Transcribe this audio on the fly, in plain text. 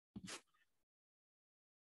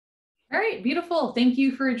All right, beautiful. Thank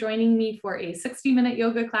you for joining me for a 60-minute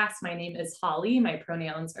yoga class. My name is Holly. My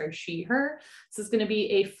pronouns are she, her. This is going to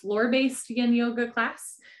be a floor-based Yin Yoga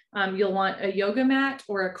class. You'll want a yoga mat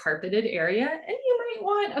or a carpeted area, and you might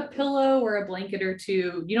want a pillow or a blanket or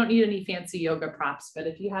two. You don't need any fancy yoga props, but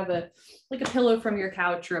if you have a pillow from your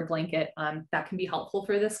couch or a blanket, that can be helpful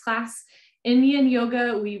for this class. In Yin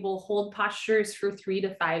Yoga, we will hold postures for 3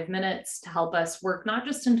 to 5 minutes to help us work not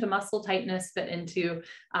just into muscle tightness, but into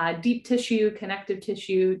deep tissue, connective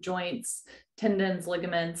tissue, joints, tendons,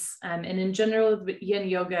 ligaments. And in general, with Yin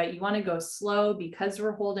Yoga, you want to go slow because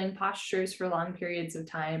we're holding postures for long periods of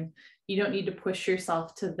time. You don't need to push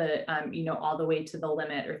yourself to the, all the way to the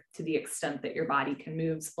limit or to the extent that your body can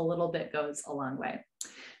move. A little bit goes a long way.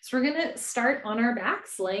 So we're going to start on our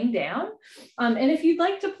backs, laying down. And if you'd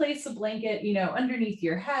like to place a blanket, underneath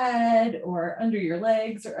your head or under your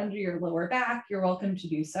legs or under your lower back, you're welcome to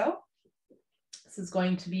do so. This is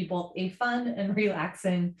going to be both a fun and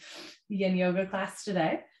relaxing Yin Yoga class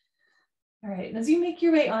today. All right, and as you make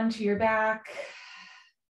your way onto your back,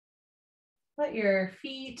 let your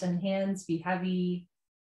feet and hands be heavy.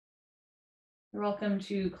 You're welcome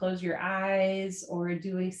to close your eyes or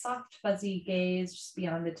do a soft, fuzzy gaze just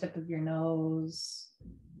beyond the tip of your nose.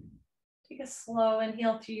 Take a slow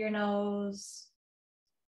inhale through your nose.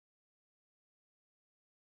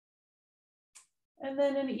 And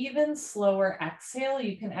then an even slower exhale.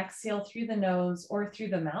 You can exhale through the nose or through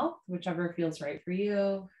the mouth, whichever feels right for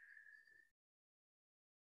you.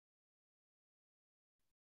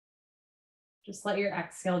 Just let your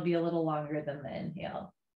exhale be a little longer than the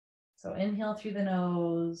inhale. So inhale through the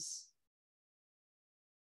nose.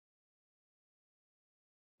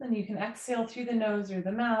 Then you can exhale through the nose or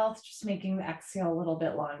the mouth, just making the exhale a little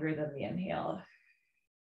bit longer than the inhale.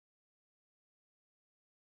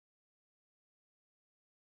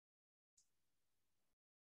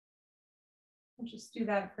 And just do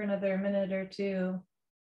that for another minute or two.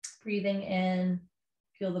 Breathing in,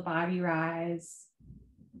 feel the body rise.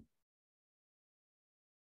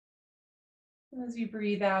 And as you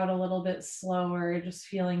breathe out a little bit slower, just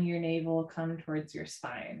feeling your navel come towards your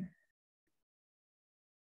spine.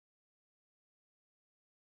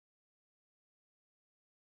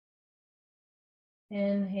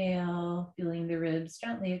 Inhale, feeling the ribs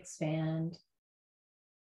gently expand.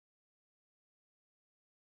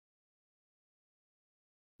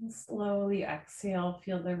 And slowly exhale,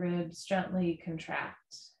 feel the ribs gently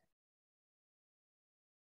contract.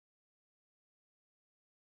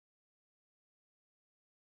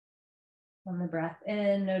 On the breath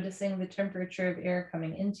in, noticing the temperature of air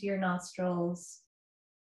coming into your nostrils.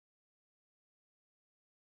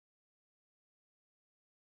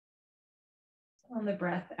 On the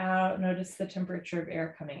breath out, notice the temperature of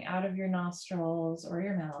air coming out of your nostrils or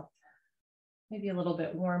your mouth. Maybe a little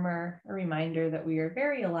bit warmer, a reminder that we are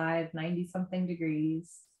very alive, 90-something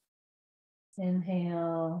degrees.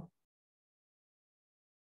 Inhale.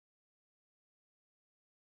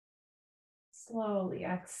 Slowly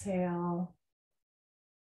exhale.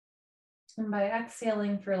 And by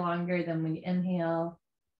exhaling for longer than we inhale,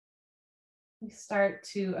 we start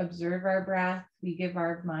to observe our breath. We give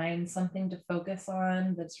our mind something to focus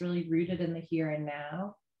on that's really rooted in the here and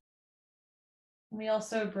now. And we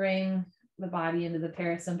also bring the body into the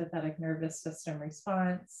parasympathetic nervous system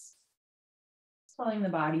response, telling the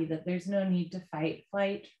body that there's no need to fight,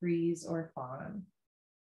 flight, freeze, or fawn.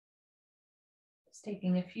 Just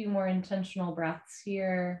taking a few more intentional breaths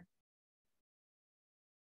here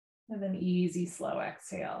with an easy, slow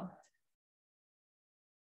exhale.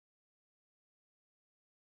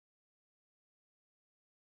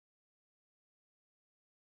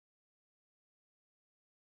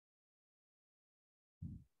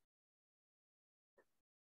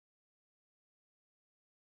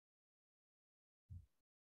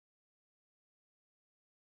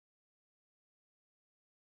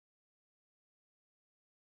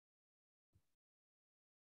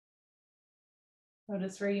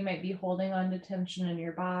 Notice where you might be holding on to tension in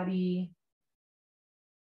your body.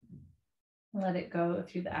 Let it go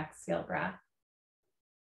through the exhale breath.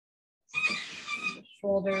 The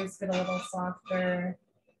shoulders get a little softer.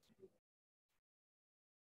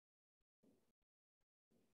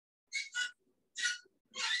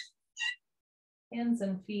 Hands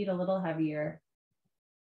and feet a little heavier.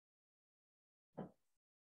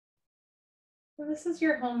 So this is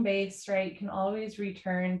your home base, right? You can always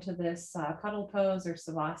return to this puddle pose or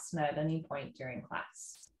savasana at any point during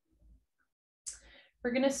class. We're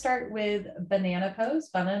going to start with banana pose,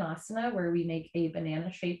 bananasana, where we make a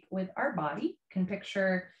banana shape with our body. You can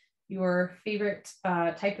picture Your favorite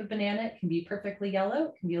type of banana. It can be perfectly yellow,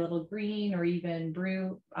 it can be a little green, or even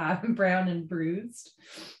brown and bruised.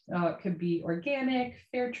 It could be organic,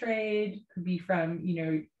 fair trade, could be from,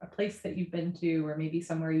 a place that you've been to, or maybe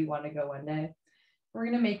somewhere you want to go one day. We're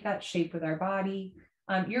going to make that shape with our body.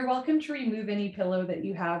 You're welcome to remove any pillow that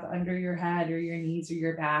you have under your head or your knees or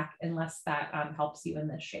your back, unless that helps you in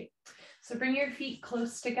this shape. So bring your feet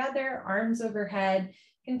close together, arms overhead.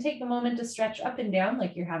 You can take a moment to stretch up and down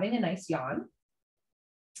like you're having a nice yawn.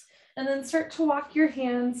 And then start to walk your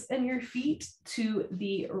hands and your feet to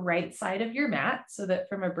the right side of your mat so that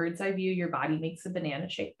from a bird's eye view, your body makes a banana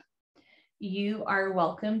shape. You are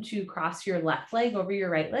welcome to cross your left leg over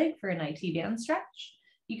your right leg for an IT band stretch.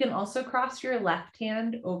 You can also cross your left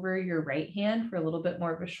hand over your right hand for a little bit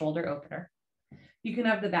more of a shoulder opener. You can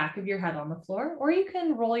have the back of your head on the floor, or you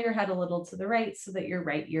can roll your head a little to the right so that your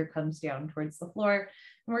right ear comes down towards the floor.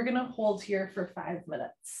 And we're going to hold here for 5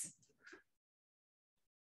 minutes.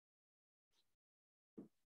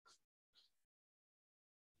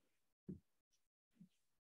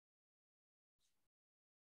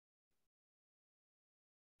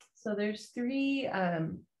 So there's 3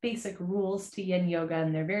 basic rules to Yin Yoga,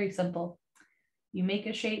 and they're very simple. You make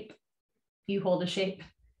a shape, you hold a shape,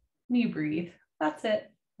 and you breathe. That's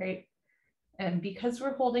it, right? And because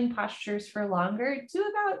we're holding postures for longer, do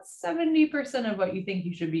about 70% of what you think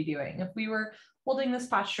you should be doing. If we were holding this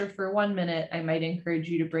posture for 1 minute, I might encourage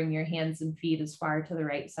you to bring your hands and feet as far to the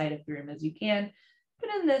right side of the room as you can. But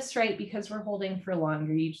in this, right, because we're holding for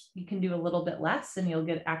longer, you can do a little bit less and you'll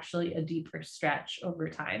get actually a deeper stretch over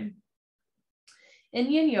time. In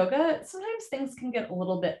Yin Yoga, sometimes things can get a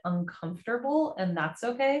little bit uncomfortable, and that's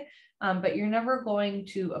okay. But you're never going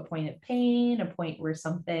to a point of pain, a point where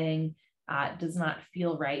something does not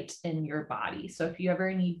feel right in your body. So if you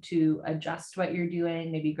ever need to adjust what you're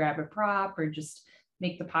doing, maybe grab a prop or just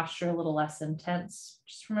make the posture a little less intense,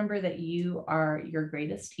 just remember that you are your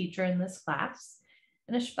greatest teacher in this class.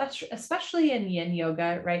 And especially in Yin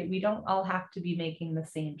Yoga, right, we don't all have to be making the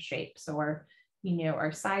same shape. So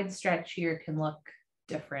our side stretch here can look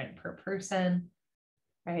different per person,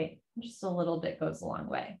 right? Just a little bit goes a long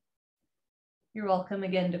way. You're welcome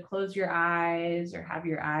again to close your eyes or have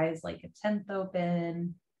your eyes like a 10th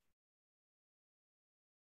open.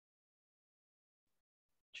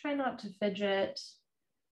 Try not to fidget.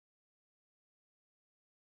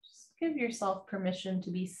 Just give yourself permission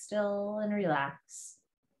to be still and relax.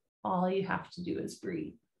 All you have to do is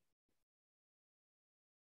breathe.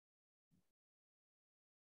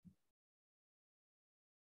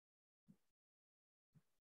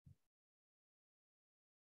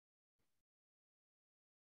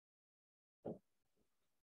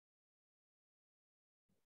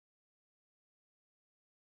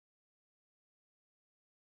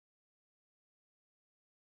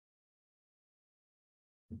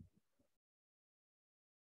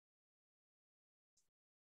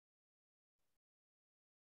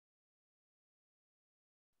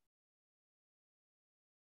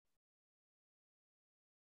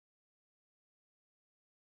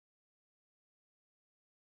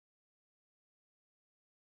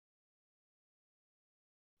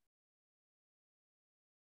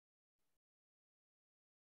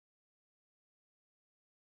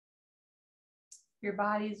 Your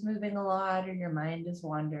body's moving a lot or your mind is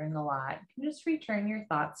wandering a lot, you can just return your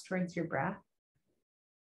thoughts towards your breath.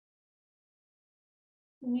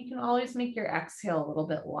 And you can always make your exhale a little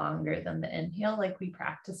bit longer than the inhale, like we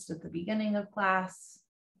practiced at the beginning of class.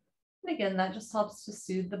 And again, that just helps to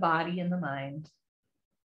soothe the body and the mind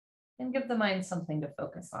and give the mind something to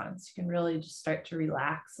focus on. So you can really just start to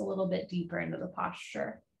relax a little bit deeper into the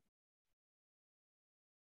posture.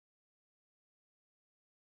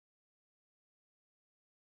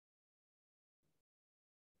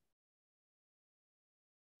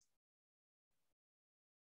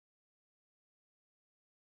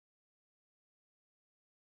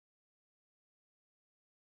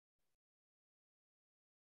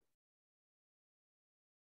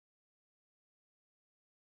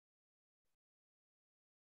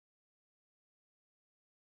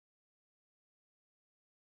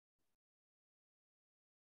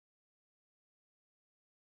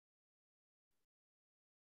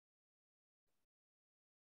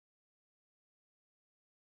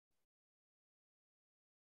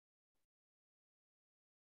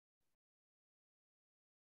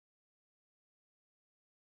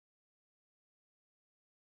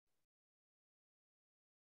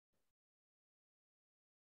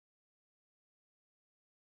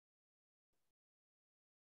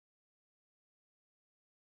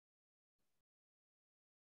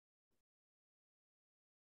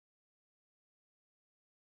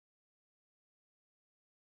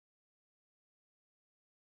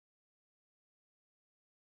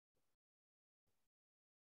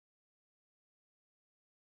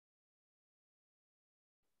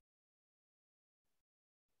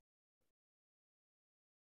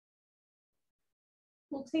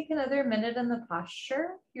 We'll take another minute in the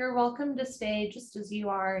posture. You're welcome to stay just as you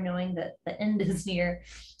are, knowing that the end is near.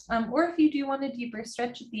 Or if you do want a deeper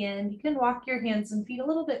stretch at the end, you can walk your hands and feet a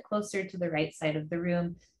little bit closer to the right side of the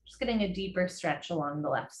room, just getting a deeper stretch along the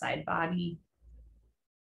left side body.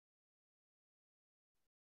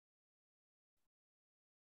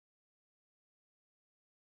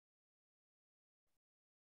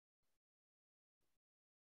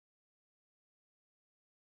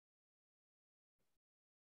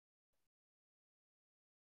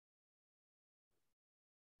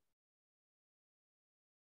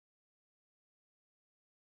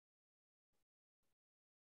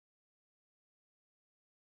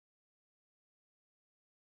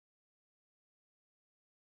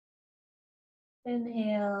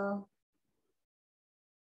 Inhale.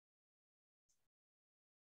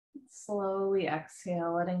 Slowly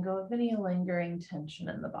exhale, letting go of any lingering tension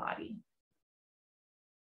in the body.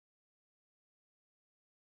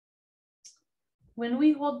 When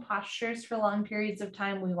we hold postures for long periods of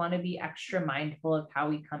time, we want to be extra mindful of how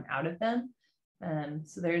we come out of them.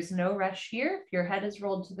 So there's no rush here. If your head is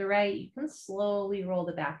rolled to the right, you can slowly roll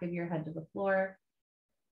the back of your head to the floor.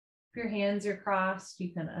 If your hands are crossed,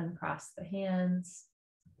 you can uncross the hands.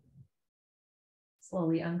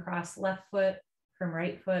 Slowly uncross left foot from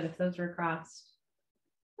right foot if those were crossed.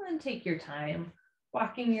 And then take your time,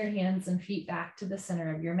 walking your hands and feet back to the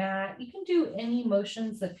center of your mat. You can do any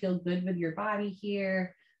motions that feel good with your body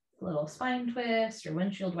here. A little spine twist or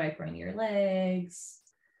windshield wiper on your legs,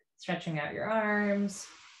 stretching out your arms.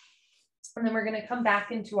 And then we're going to come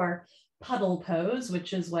back into our puddle pose,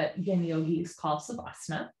 which is what Yin Yogis call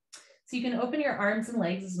Savasana. So you can open your arms and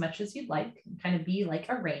legs as much as you'd like, and kind of be like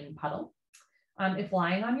a rain puddle. If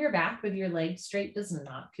lying on your back with your legs straight does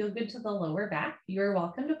not feel good to the lower back, you're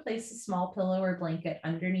welcome to place a small pillow or blanket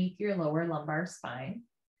underneath your lower lumbar spine.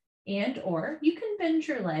 Or you can bend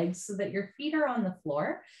your legs so that your feet are on the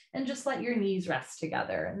floor and just let your knees rest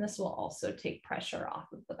together. And this will also take pressure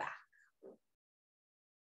off of the back.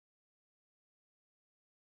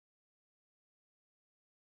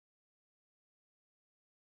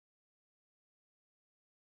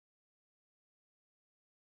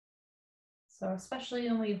 So especially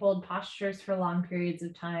when we hold postures for long periods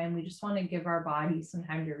of time, we just want to give our body some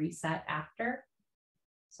time to reset after.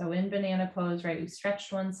 So in banana pose, right, we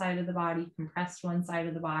stretched one side of the body, compressed one side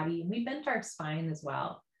of the body, and we bent our spine as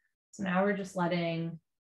well. So now we're just letting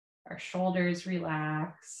our shoulders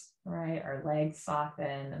relax, right, our legs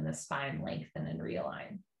soften, and the spine lengthen and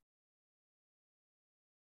realign.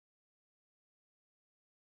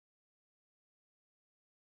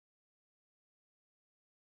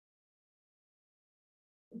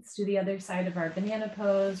 Let's do the other side of our banana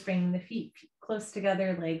pose, bringing the feet close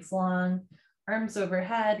together, legs long, arms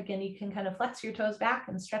overhead. Again, you can kind of flex your toes back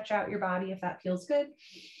and stretch out your body if that feels good.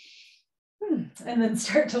 And then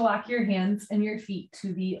start to walk your hands and your feet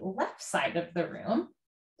to the left side of the room,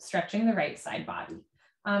 stretching the right side body.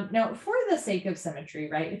 Now, for the sake of symmetry,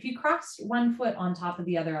 right, if you cross one foot on top of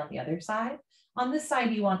the other on the other side, on this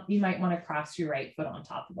side, you might want to cross your right foot on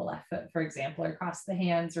top of the left foot, for example, or cross the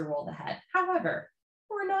hands or roll the head. However,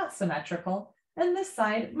 we're not symmetrical, and this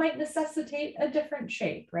side might necessitate a different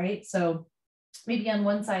shape, right? So maybe on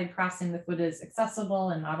one side, crossing the foot is accessible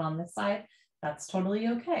and not on this side. That's totally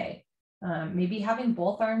okay. Maybe having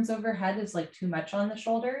both arms overhead is like too much on the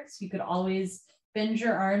shoulders. You could always bend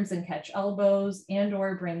your arms and catch elbows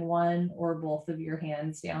or bring one or both of your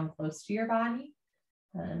hands down close to your body.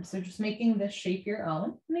 So just making this shape your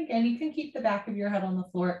own. And again, you can keep the back of your head on the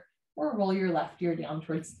floor or roll your left ear down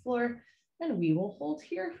towards the floor. And we will hold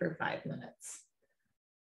here for 5 minutes.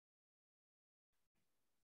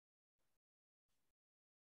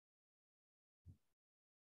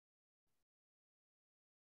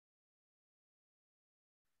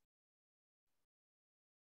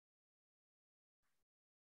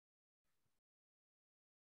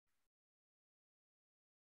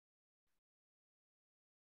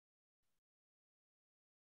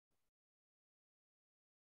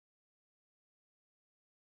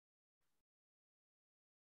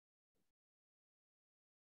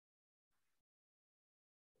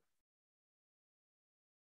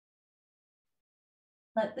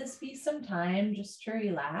 Let this be some time just to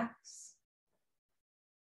relax,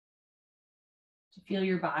 to feel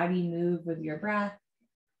your body move with your breath.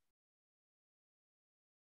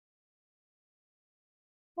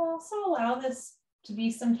 We'll also allow this to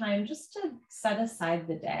be some time just to set aside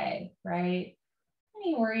the day, right?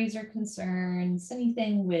 Any worries or concerns,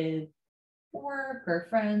 anything with work or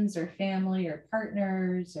friends or family or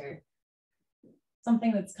partners or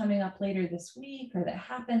something that's coming up later this week or that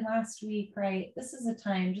happened last week, right? This is a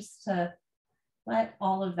time just to Let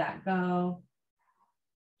all of that go.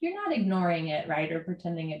 You're not ignoring it, right? Or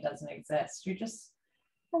pretending it doesn't exist. You're just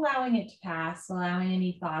allowing it to pass, allowing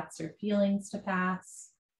any thoughts or feelings to pass.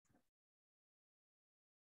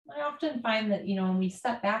 I often find that, when we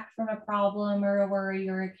step back from a problem or a worry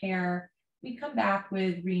or a care, we come back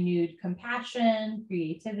with renewed compassion,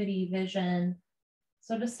 creativity, vision.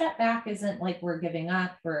 So to step back isn't like we're giving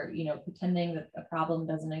up or, pretending that a problem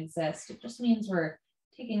doesn't exist. It just means we're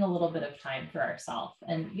taking a little bit of time for ourselves.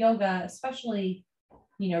 And yoga, especially,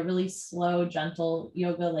 really slow, gentle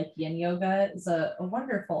yoga like Yin Yoga, is a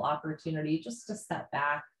wonderful opportunity just to step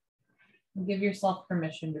back and give yourself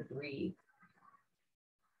permission to breathe.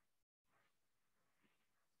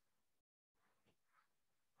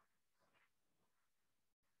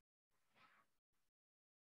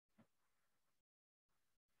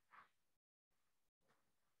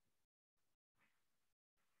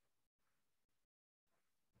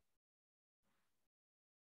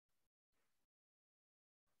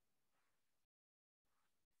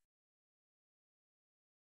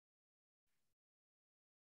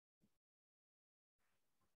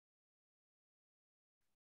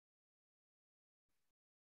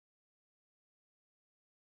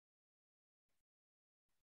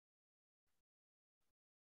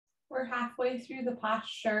 We're halfway through the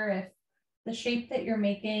posture. If the shape that you're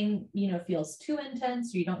making, feels too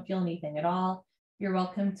intense or you don't feel anything at all, you're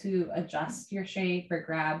welcome to adjust your shape or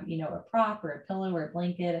grab, a prop or a pillow or a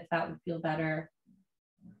blanket if that would feel better.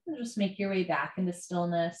 And just make your way back into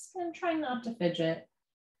stillness and try not to fidget.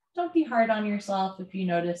 Don't be hard on yourself if you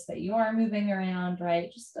notice that you are moving around,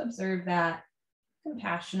 right? Just observe that.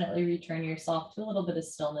 Compassionately return yourself to a little bit of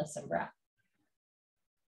stillness and breath.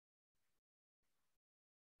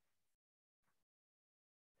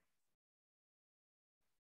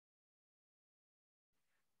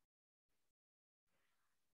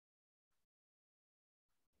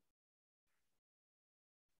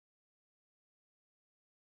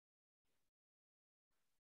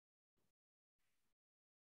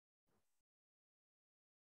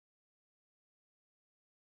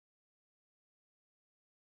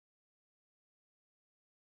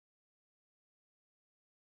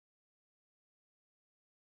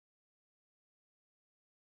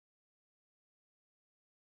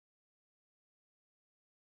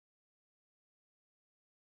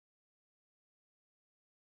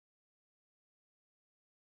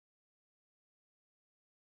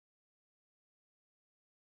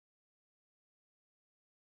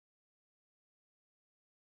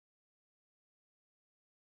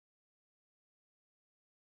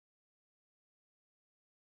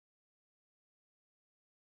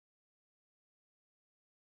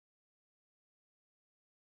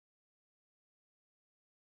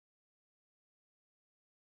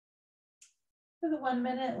 For the 1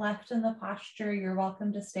 minute left in the posture, you're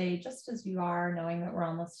welcome to stay just as you are, knowing that we're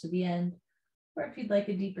almost to the end. Or if you'd like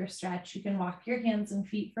a deeper stretch, you can walk your hands and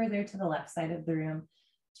feet further to the left side of the room,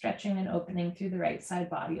 stretching and opening through the right side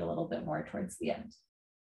body a little bit more towards the end.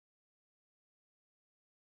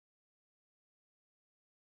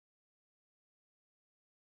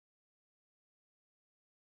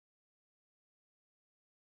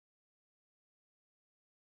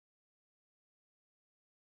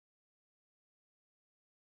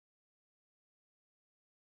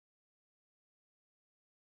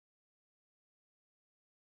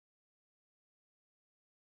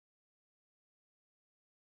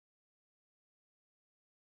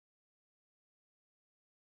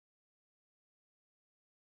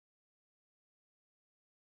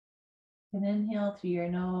 And inhale through your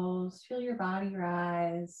nose, feel your body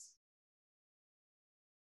rise.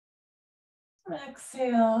 And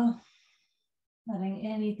exhale, letting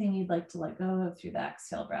anything you'd like to let go of through the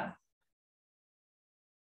exhale breath.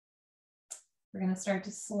 We're going to start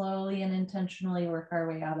to slowly and intentionally work our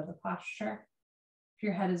way out of the posture. If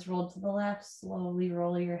your head is rolled to the left, slowly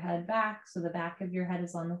roll your head back so the back of your head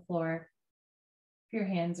is on the floor. If your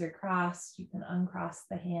hands are crossed, you can uncross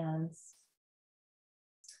the hands.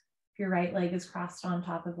 If your right leg is crossed on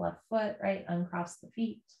top of left foot, right, uncross the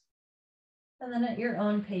feet. And then at your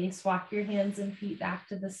own pace, walk your hands and feet back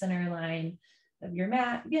to the center line of your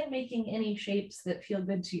mat. Again, making any shapes that feel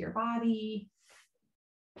good to your body.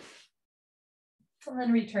 And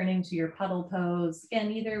then returning to your puddle pose, again,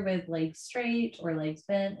 either with legs straight or legs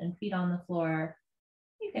bent and feet on the floor.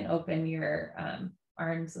 You can open your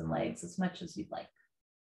arms and legs as much as you'd like.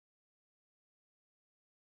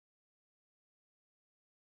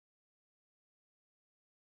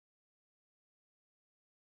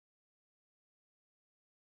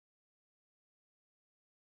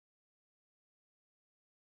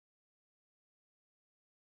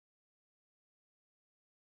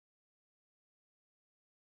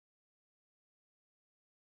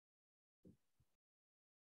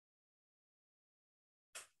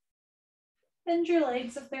 Bend your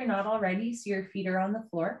legs if they're not already, so your feet are on the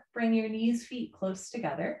floor. Bring your knees, feet close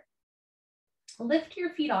together. Lift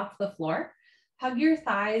your feet off the floor. Hug your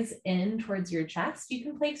thighs in towards your chest. You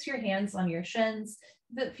can place your hands on your shins.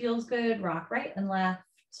 If it feels good, rock right and left.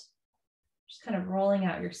 Just kind of rolling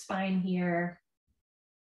out your spine here.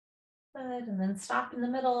 Good, and then stop in the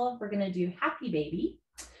middle. We're gonna do happy baby.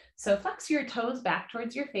 So flex your toes back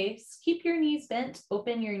towards your face. Keep your knees bent,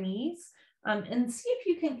 open your knees, and see if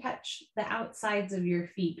you can catch the outsides of your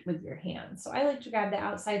feet with your hands. So I like to grab the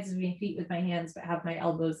outsides of my feet with my hands, but have my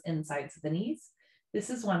elbows insides of the knees. This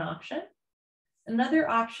is one option. Another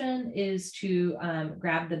option is to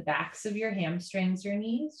grab the backs of your hamstrings, your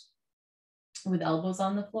knees, with elbows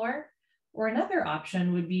on the floor. Or another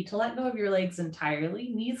option would be to let go of your legs entirely.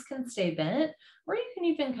 Knees can stay bent, or you can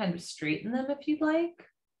even kind of straighten them if you'd like.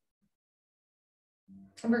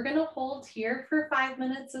 And we're going to hold here for 5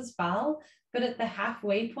 minutes as well, but at the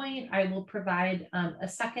halfway point, I will provide a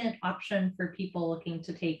second option for people looking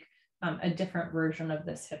to take a different version of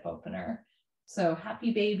this hip opener. So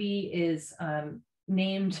happy baby is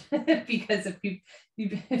named because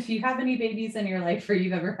if you have any babies in your life, or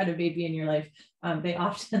you've ever had a baby in your life, they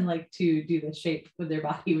often like to do this shape with their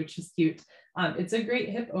body, which is cute. It's a great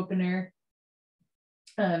hip opener.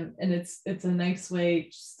 And it's a nice way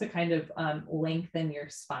just to kind of lengthen your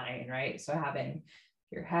spine, right? So having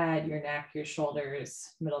your head, your neck, your shoulders,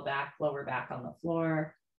 middle back, lower back on the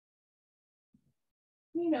floor.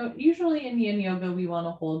 You know, usually in Yin Yoga, we want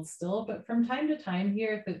to hold still, but from time to time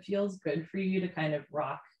here, if it feels good for you to kind of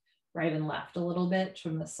rock right and left a little bit to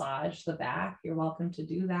massage the back, you're welcome to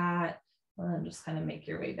do that. And then just kind of make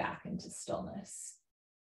your way back into stillness.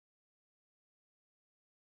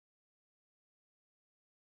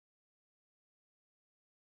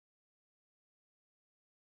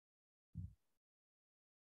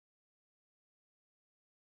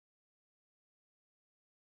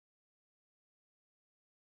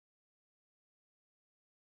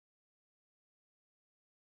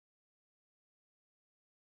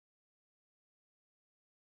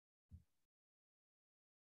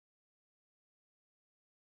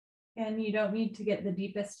 And you don't need to get the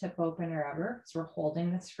deepest hip opener ever, because we're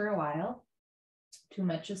holding this for a while. Too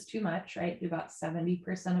much is too much, right? Do about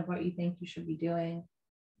 70% of what you think you should be doing.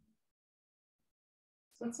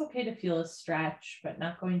 So it's okay to feel a stretch, but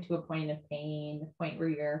not going to a point of pain, a point where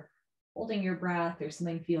you're holding your breath or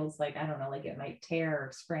something feels like, I don't know, like it might tear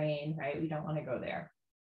or sprain, right? We don't want to go there.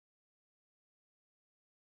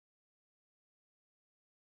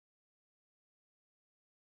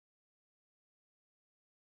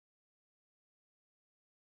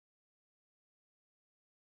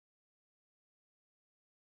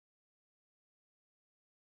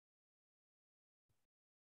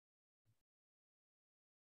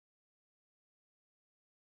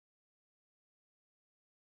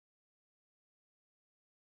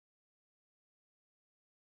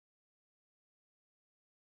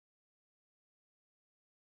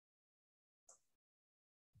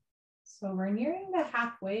 So we're nearing the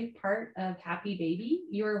halfway part of Happy Baby.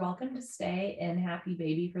 You are welcome to stay in Happy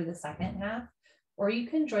Baby for the second half, or you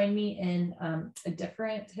can join me in a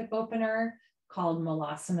different hip opener called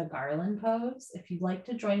Malasana Garland pose. If you'd like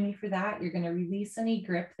to join me for that, you're going to release any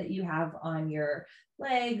grip that you have on your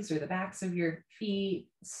legs or the backs of your feet.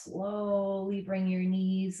 Slowly bring your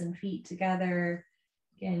knees and feet together.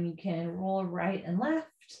 Again, you can roll right and left.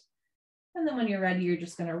 And then when you're ready, you're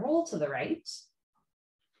just going to roll to the right.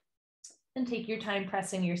 And take your time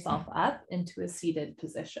pressing yourself up into a seated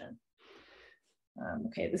position.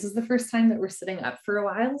 Okay, this is the first time that we're sitting up for a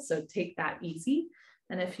while, so take that easy.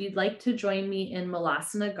 And if you'd like to join me in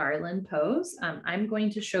Malasana Garland pose, I'm going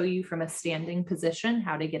to show you from a standing position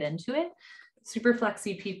how to get into it. Super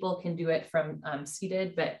flexy people can do it from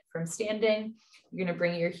seated, but from standing, you're going to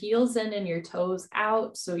bring your heels in and your toes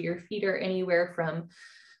out. So your feet are anywhere from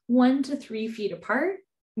 1 to 3 feet apart.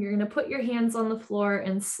 You're going to put your hands on the floor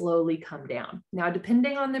and slowly come down. Now,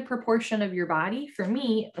 depending on the proportion of your body, for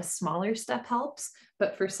me, a smaller step helps,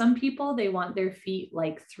 but for some people, they want their feet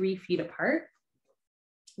like 3 feet apart.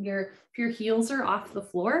 If your heels are off the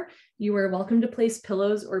floor, you are welcome to place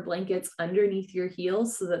pillows or blankets underneath your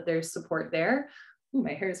heels so that there's support there. Ooh,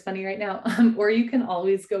 my hair is funny right now. Or you can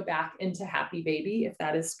always go back into Happy Baby if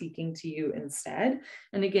that is speaking to you instead.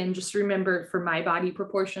 And again, just remember, for my body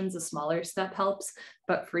proportions, a smaller step helps,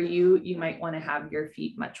 but for you, you might want to have your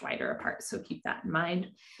feet much wider apart. So keep that in mind.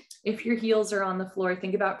 If your heels are on the floor,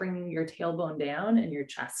 think about bringing your tailbone down and your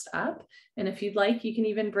chest up. And if you'd like, you can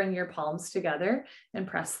even bring your palms together and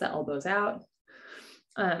press the elbows out.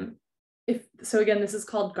 So again, this is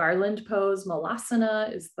called Garland pose.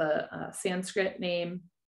 Malasana is the Sanskrit name.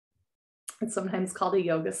 It's sometimes called a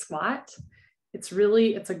yoga squat. It's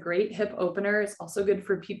a great hip opener. It's also good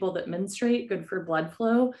for people that menstruate, good for blood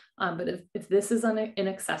flow. But if this is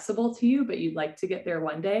inaccessible to you, but you'd like to get there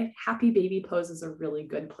one day, happy baby pose is a really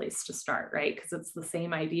good place to start, right? Because it's the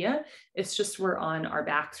same idea. It's just we're on our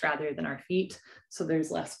backs rather than our feet. So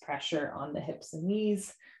there's less pressure on the hips and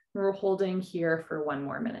knees. We're holding here for 1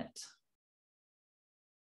 more minute.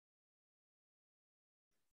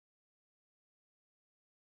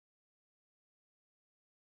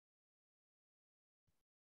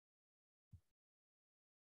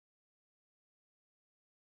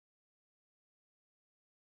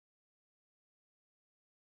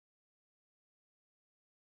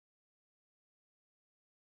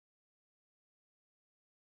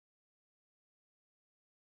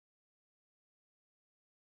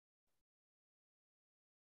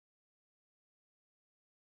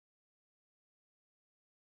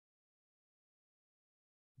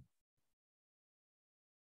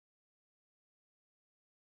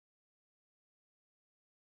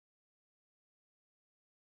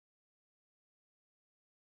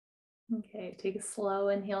 Okay, take a slow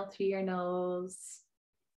inhale through your nose.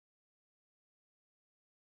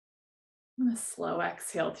 And a slow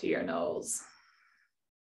exhale through your nose.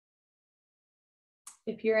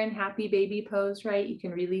 If you're in happy baby pose, right, you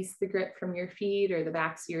can release the grip from your feet or the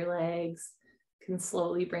backs of your legs. You can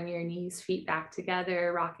slowly bring your knees, feet back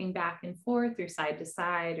together, rocking back and forth or side to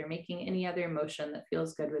side, or making any other motion that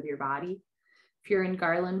feels good with your body. If you're in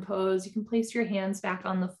garland pose, you can place your hands back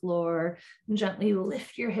on the floor and gently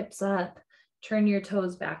lift your hips up, turn your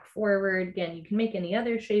toes back forward. Again, you can make any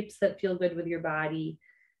other shapes that feel good with your body.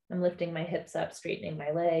 I'm lifting my hips up, straightening my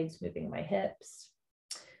legs, moving my hips.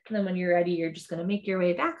 And then when you're ready, you're just going to make your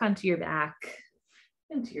way back onto your back,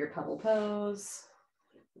 into your pebble pose.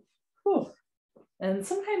 Whew. And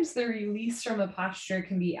sometimes the release from a posture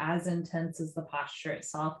can be as intense as the posture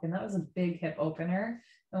itself. And that was a big hip opener,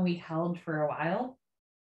 and we held for a while.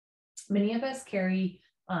 Many of us carry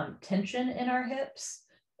tension in our hips,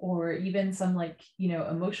 or even some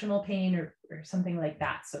emotional pain or something like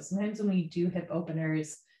that. So sometimes when we do hip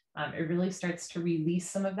openers, it really starts to release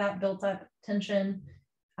some of that built up tension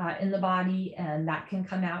in the body, and that can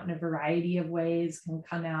come out in a variety of ways. Can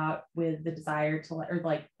come out with the desire to, or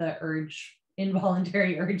like the urge,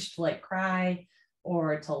 involuntary urge to like cry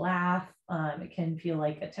or to laugh. It can feel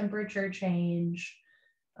like a temperature change.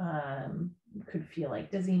 Could feel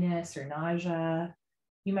like dizziness or nausea.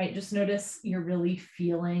 You might just notice you're really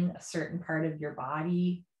feeling a certain part of your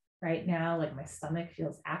body right now, like my stomach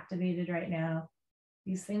feels activated right now.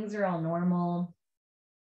 These things are all normal.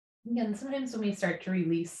 Again, sometimes when we start to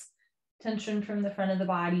release tension from the front of the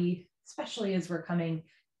body, especially as we're coming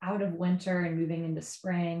out of winter and moving into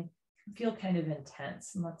spring, it can feel kind of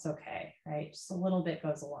intense, and that's okay, right? Just a little bit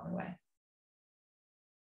goes a long way.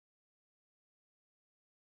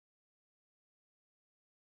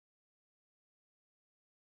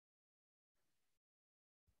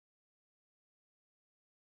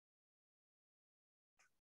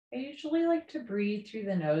 I usually like to breathe through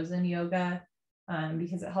the nose in yoga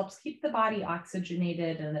because it helps keep the body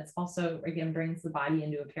oxygenated, and it's also, again, brings the body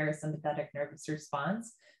into a parasympathetic nervous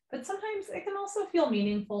response. But sometimes it can also feel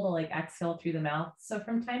meaningful to like exhale through the mouth. So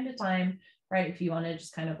from time to time, right, if you want to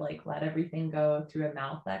just kind of like let everything go through a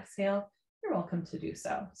mouth exhale, you're welcome to do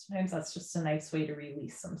so. Sometimes that's just a nice way to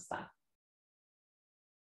release some stuff.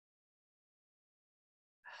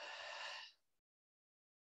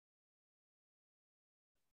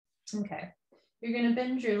 Okay, you're going to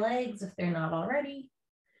bend your legs if they're not already.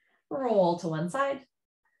 Roll to one side,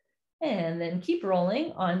 and then keep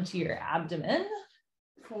rolling onto your abdomen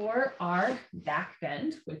for our back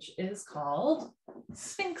bend, which is called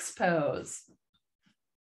Sphinx pose.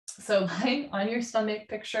 So lying on your stomach,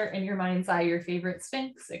 picture in your mind's eye your favorite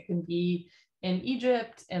Sphinx. It can be in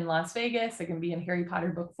Egypt, in Las Vegas, it can be in Harry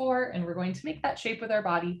Potter book 4, and we're going to make that shape with our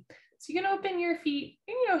body. So you can open your feet,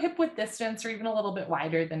 hip width distance or even a little bit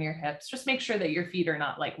wider than your hips. Just make sure that your feet are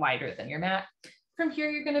not like wider than your mat. From here,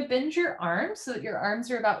 you're going to bend your arms so that your arms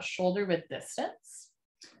are about shoulder width distance,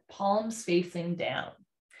 palms facing down.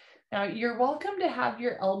 Now, you're welcome to have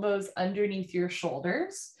your elbows underneath your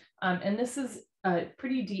shoulders, and this is a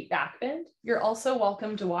pretty deep back bend. You're also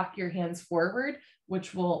welcome to walk your hands forward,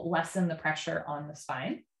 which will lessen the pressure on the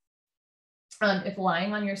spine. If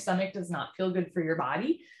lying on your stomach does not feel good for your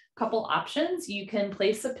body, a couple options. You can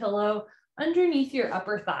place a pillow underneath your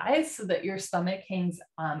upper thighs so that your stomach hangs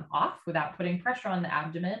off without putting pressure on the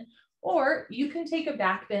abdomen, or you can take a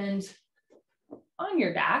back bend on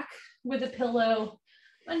your back with a pillow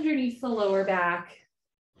underneath the lower back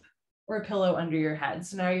or a pillow under your head.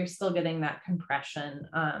 So now you're still getting that compression,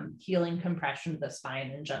 healing compression of the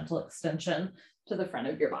spine and gentle extension to the front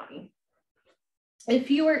of your body.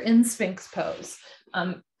 If you are in Sphinx pose,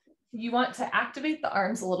 you want to activate the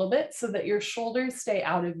arms a little bit so that your shoulders stay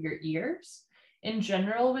out of your ears. In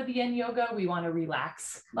general, with Yin Yoga, we want to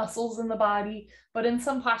relax muscles in the body, but in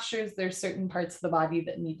some postures, there's certain parts of the body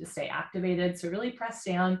that need to stay activated. So really press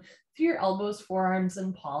down through your elbows, forearms,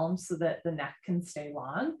 and palms so that the neck can stay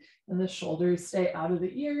long and the shoulders stay out of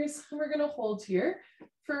the ears. And we're going to hold here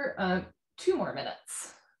for 2 more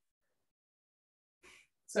minutes.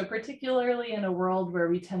 So particularly in a world where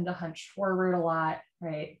we tend to hunch forward a lot,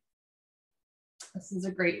 right? This is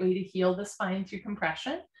a great way to heal the spine through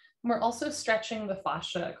compression. And we're also stretching the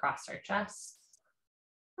fascia across our chest.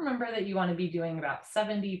 Remember that you want to be doing about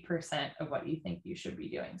 70% of what you think you should be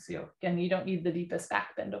doing. So again, you don't need the deepest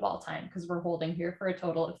back bend of all time because we're holding here for a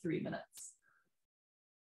total of 3 minutes.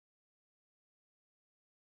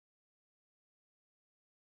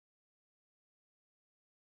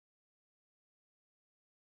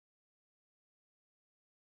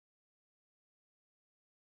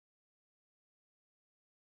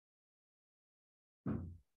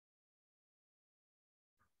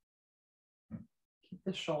 Keep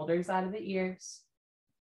the shoulders out of the ears,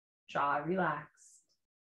 jaw relaxed.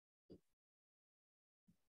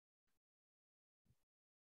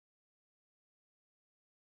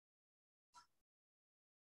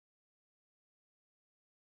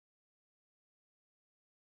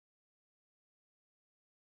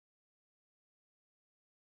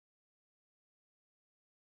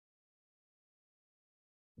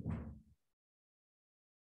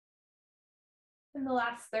 In the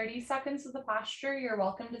last 30 seconds of the posture, you're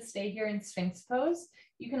welcome to stay here in Sphinx pose.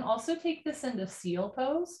 You can also take this into seal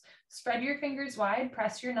pose. Spread your fingers wide,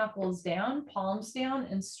 press your knuckles down, palms down,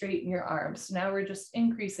 and straighten your arms. So now we're just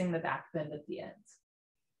increasing the back bend at the ends.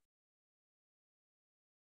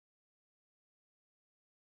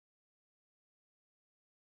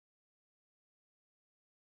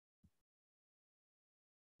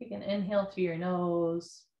 You can inhale through your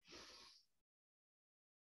nose.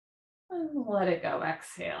 And let it go,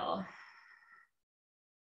 exhale.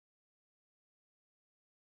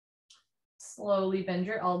 Slowly bend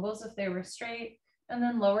your elbows if they were straight and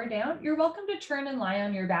then lower down. You're welcome to turn and lie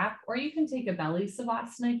on your back, or you can take a belly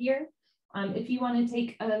savasana here. If you want to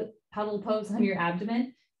take a pedal pose on your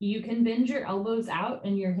abdomen, you can bend your elbows out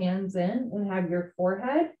and your hands in and have your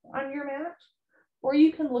forehead on your mat, or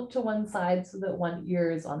you can look to one side so that one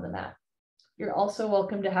ear is on the mat. You're also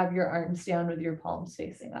welcome to have your arms down with your palms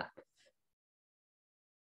facing up.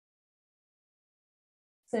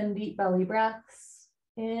 Send deep belly breaths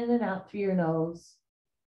in and out through your nose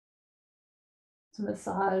to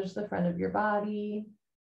massage the front of your body.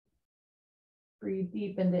 Breathe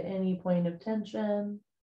deep into any point of tension.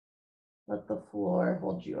 Let the floor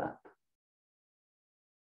hold you up.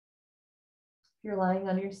 If you're lying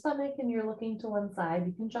on your stomach and you're looking to one side,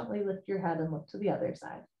 you can gently lift your head and look to the other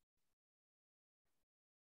side.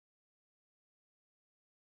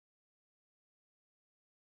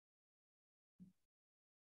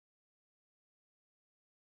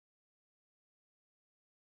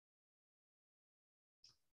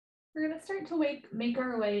 We're going to start to make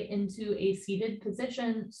our way into a seated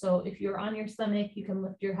position. So if you're on your stomach, you can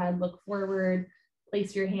lift your head, look forward,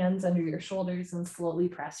 place your hands under your shoulders, and slowly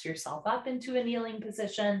press yourself up into a kneeling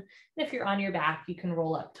position. And if you're on your back, you can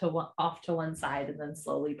roll up off to one side and then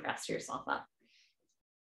slowly press yourself up.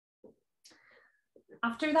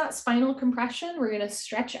 After that spinal compression, we're going to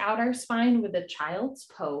stretch out our spine with a child's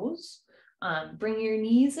pose. Bring your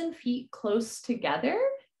knees and feet close together.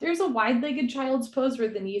 There's a wide-legged child's pose where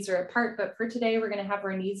the knees are apart, but for today, we're going to have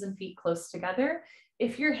our knees and feet close together.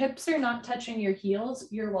 If your hips are not touching your heels,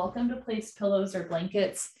 you're welcome to place pillows or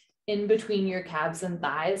blankets in between your calves and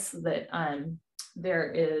thighs so that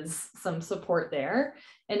there is some support there.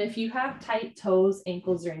 And if you have tight toes,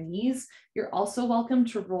 ankles, or knees, you're also welcome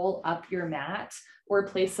to roll up your mat or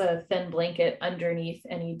place a thin blanket underneath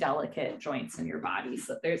any delicate joints in your body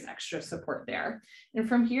so that there's extra support there. And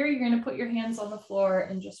from here, you're going to put your hands on the floor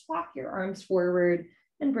and just walk your arms forward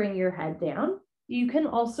and bring your head down. You can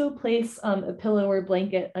also place a pillow or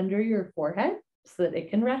blanket under your forehead so that it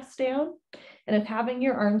can rest down. And if having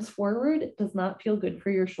your arms forward does not feel good for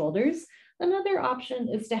your shoulders, another option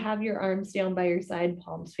is to have your arms down by your side,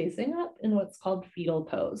 palms facing up in what's called fetal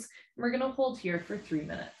pose. And we're going to hold here for 3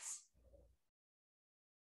 minutes.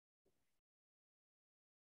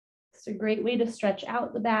 It's a great way to stretch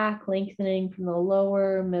out the back, lengthening from the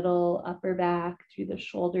lower, middle, upper back through the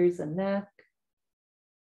shoulders and neck.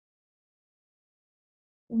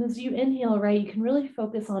 And as you inhale, right, you can really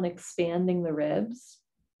focus on expanding the ribs.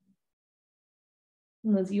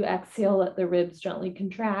 And as you exhale, let the ribs gently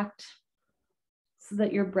contract so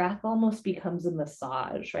that your breath almost becomes a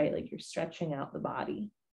massage, right? Like you're stretching out the body.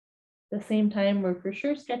 At the same time, we're for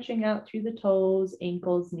sure stretching out through the toes,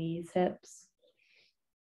 ankles, knees, hips,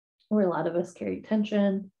 where a lot of us carry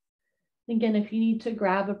tension. Again, if you need to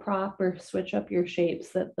grab a prop or switch up your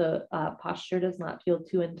shapes that the posture does not feel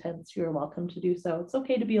too intense, you're welcome to do so. It's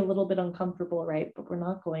okay to be a little bit uncomfortable, right? But we're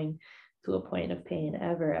not going to a point of pain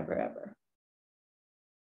ever, ever, ever.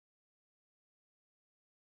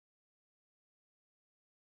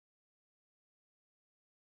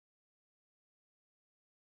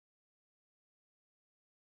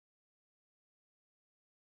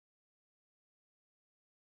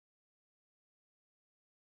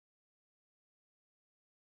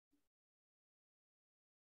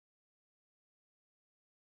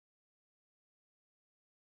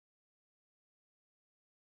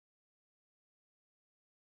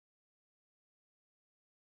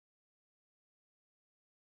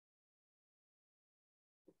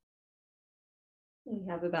 We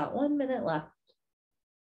have about 1 minute left.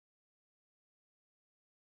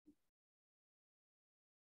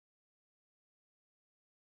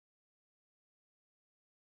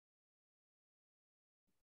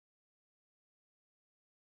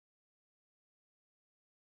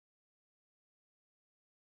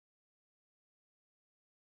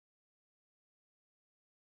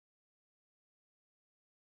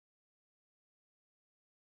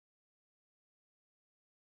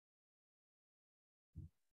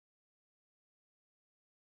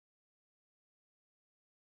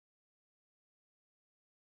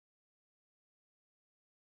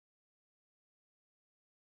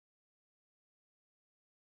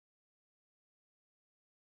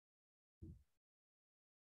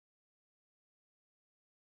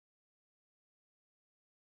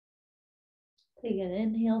 Take an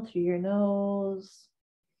inhale through your nose.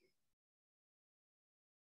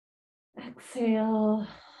 Exhale.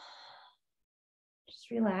 Just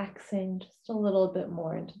relaxing just a little bit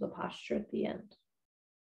more into the posture at the end.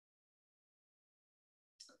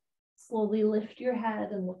 Slowly lift your head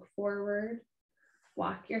and look forward.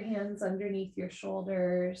 Walk your hands underneath your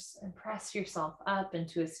shoulders and press yourself up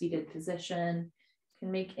into a seated position. You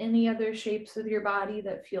can make any other shapes with your body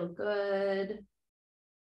that feel good.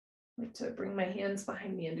 I like to bring my hands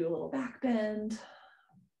behind me and do a little back bend.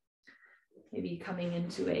 Maybe coming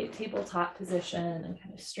into a tabletop position and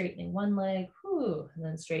kind of straightening one leg, and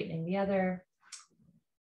then straightening the other.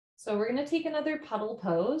 So we're going to take another puddle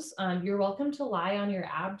pose. You're welcome to lie on your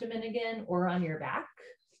abdomen again or on your back.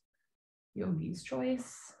 Yogi's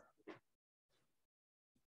choice.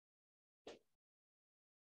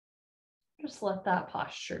 Just let that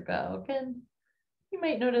posture go. Again, you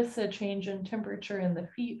might notice a change in temperature in the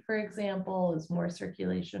feet, for example, as more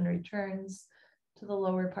circulation returns to the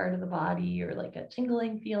lower part of the body, or like a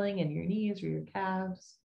tingling feeling in your knees or your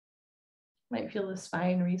calves. You might feel the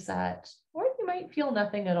spine reset, or you might feel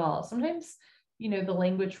nothing at all. Sometimes, the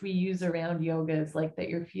language we use around yoga is like that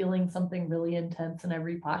you're feeling something really intense in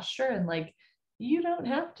every posture, and like, you don't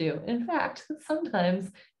have to. In fact, sometimes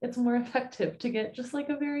it's more effective to get just like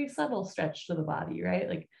a very subtle stretch to the body, right?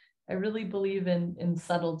 Like, I really believe in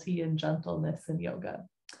subtlety and gentleness in yoga.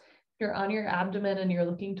 If you're on your abdomen and you're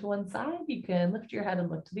looking to one side, you can lift your head and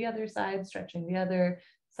look to the other side, stretching the other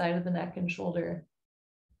side of the neck and shoulder.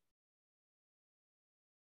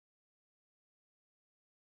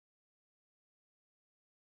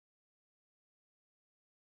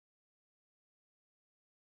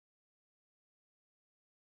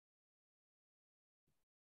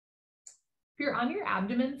 If you're on your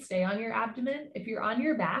abdomen, stay on your abdomen. If you're on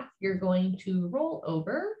your back, you're going to roll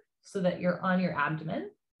over so that you're on your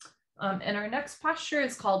abdomen. And our next posture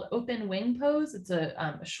is called open wing pose. It's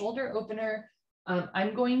a shoulder opener.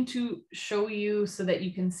 I'm going to show you so that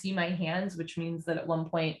you can see my hands, which means that at one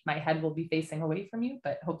point my head will be facing away from you,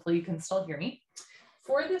 but hopefully you can still hear me.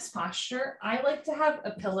 For this posture, I like to have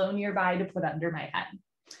a pillow nearby to put under my head.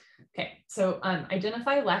 Okay, so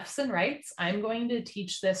identify lefts and rights. I'm going to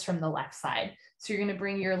teach this from the left side. So you're going to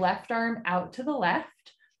bring your left arm out to the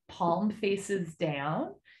left, palm faces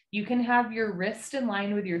down. You can have your wrist in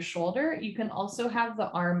line with your shoulder. You can also have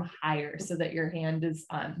the arm higher so that your hand is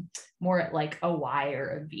more at like a Y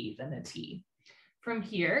or a V than a T. From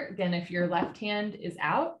here, again, if your left hand is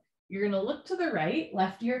out, you're going to look to the right,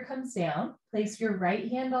 left ear comes down, place your right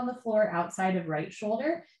hand on the floor outside of right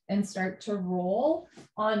shoulder and start to roll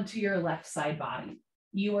onto your left side body.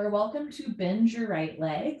 You are welcome to bend your right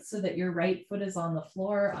leg so that your right foot is on the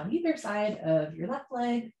floor on either side of your left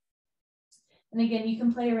leg. And again, you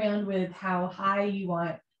can play around with how high you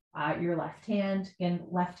want your left hand. Again,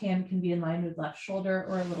 left hand can be in line with left shoulder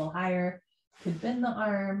or a little higher. Could bend the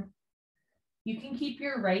arm. You can keep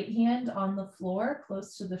your right hand on the floor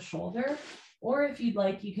close to the shoulder, or if you'd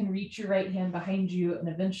like, you can reach your right hand behind you and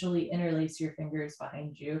eventually interlace your fingers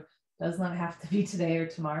behind you. Does not have to be today or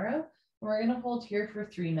tomorrow. We're going to hold here for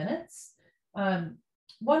 3 minutes.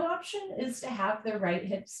 One option is to have the right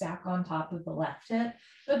hip stack on top of the left hip,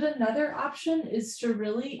 but another option is to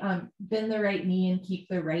really bend the right knee and keep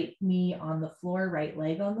the right knee on the floor, right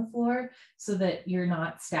leg on the floor, so that you're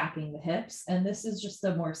not stacking the hips. And this is just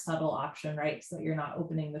a more subtle option, right? So that you're not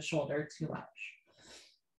opening the shoulder too much.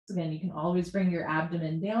 So again, you can always bring your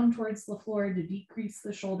abdomen down towards the floor to decrease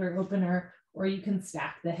the shoulder opener, or you can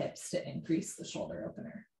stack the hips to increase the shoulder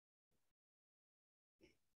opener.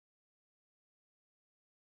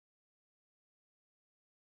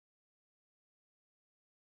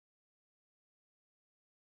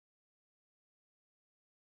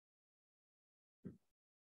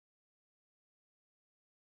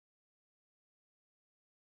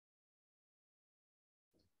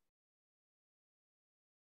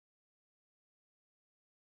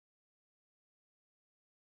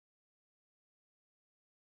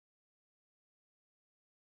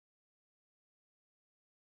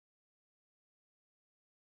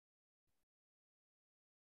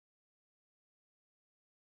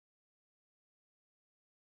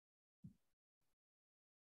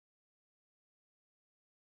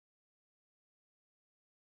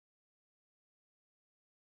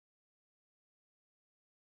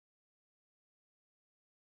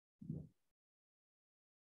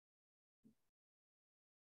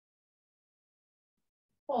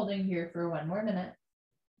 Holding here for 1 more minute.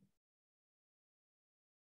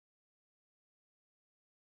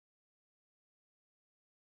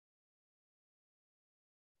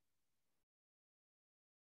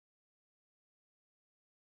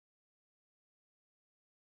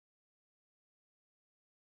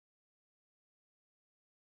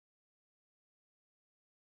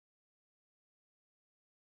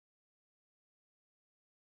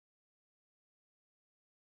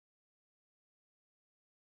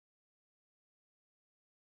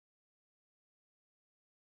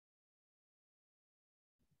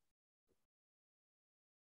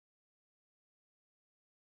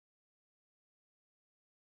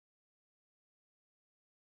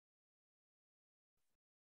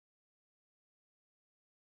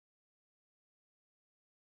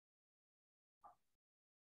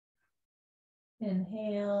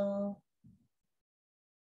 Inhale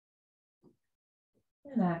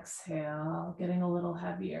and exhale, getting a little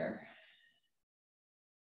heavier.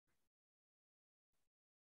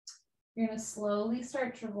 You're going to slowly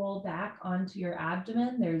start to roll back onto your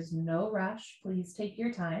abdomen. There's no rush. Please take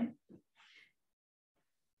your time.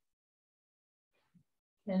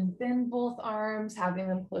 And bend both arms, having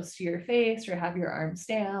them close to your face, or have your arms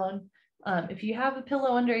down. If you have a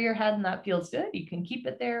pillow under your head and that feels good, you can keep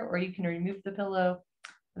it there, or you can remove the pillow.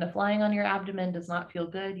 And if lying on your abdomen does not feel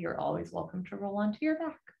good, you're always welcome to roll onto your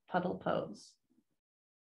back, puddle pose.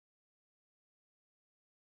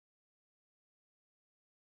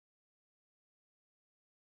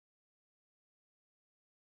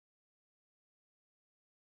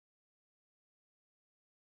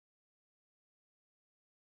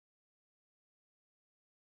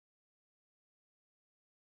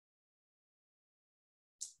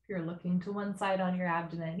 If you're looking to one side on your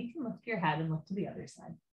abdomen, you can lift your head and look to the other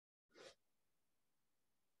side.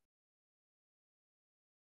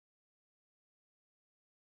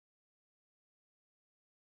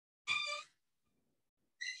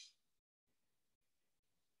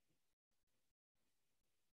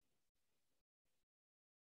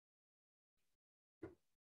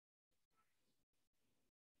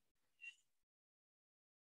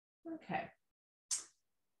 Okay.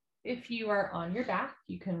 If you are on your back,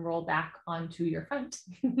 you can roll back onto your front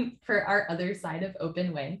for our other side of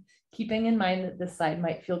open wing, keeping in mind that this side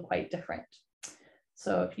might feel quite different.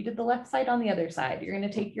 So if you did the left side on the other side, you're going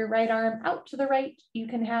to take your right arm out to the right. You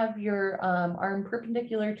can have your arm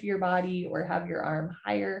perpendicular to your body or have your arm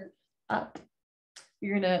higher up.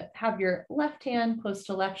 You're going to have your left hand close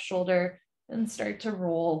to left shoulder and start to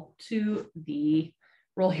roll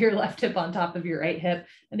your left hip on top of your right hip.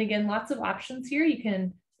 And again, lots of options here. You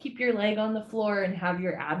can keep your leg on the floor and have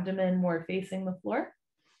your abdomen more facing the floor.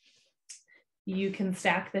 You can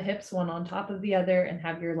stack the hips one on top of the other and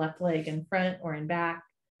have your left leg in front or in back.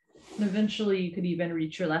 And eventually you could even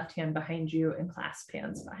reach your left hand behind you and clasp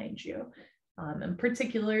hands behind you. And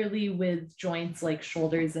particularly with joints like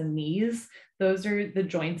shoulders and knees, those are the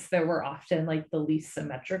joints that we're often like the least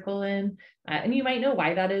symmetrical in. And you might know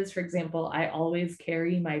why that is. For example, I always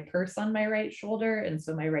carry my purse on my right shoulder. And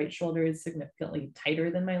so my right shoulder is significantly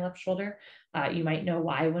tighter than my left shoulder. You might know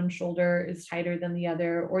why one shoulder is tighter than the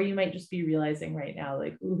other, or you might just be realizing right now,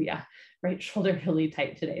 like, oh yeah, right shoulder really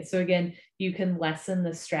tight today. So again, you can lessen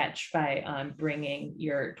the stretch by bringing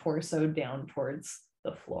your torso down towards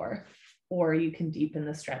the floor. Or you can deepen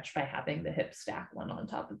the stretch by having the hips stack one on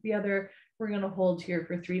top of the other. We're going to hold here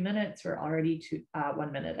for 3 minutes. We're already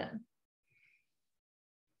 1 minute in.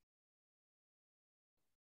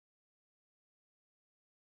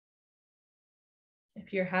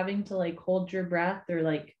 If you're having to like hold your breath or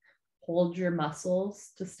like hold your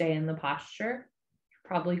muscles to stay in the posture, you've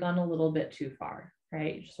probably gone a little bit too far,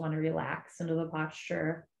 right? You just want to relax into the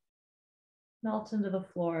posture, melt into the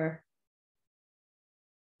floor.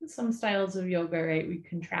 Some styles of yoga, right, we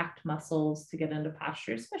contract muscles to get into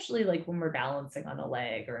posture, especially like when we're balancing on a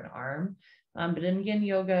leg or an arm. But in Yin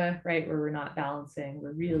Yoga, right, where we're not balancing,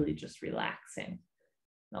 we're really just relaxing,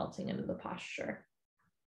 melting into the posture.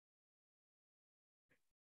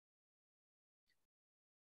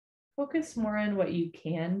 Focus more on what you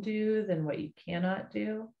can do than what you cannot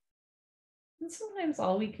do. And sometimes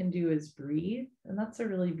all we can do is breathe, and that's a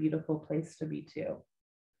really beautiful place to be too.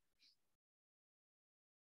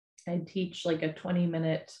 I teach like a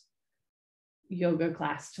 20-minute yoga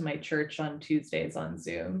class to my church on Tuesdays on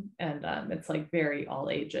Zoom. And it's like very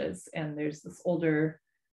all ages. And there's this older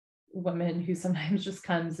woman who sometimes just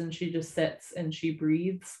comes and she just sits and she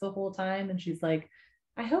breathes the whole time. And she's like,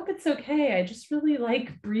 I hope it's okay. I just really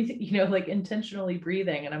like breathing, you know, like intentionally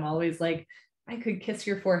breathing. And I'm always like, I could kiss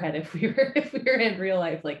your forehead if we were in real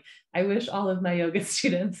life. Like, I wish all of my yoga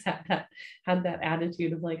students had that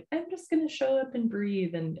attitude of like, I'm just going to show up and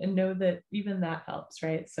breathe and know that even that helps,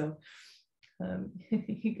 right? So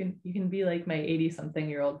you can be like my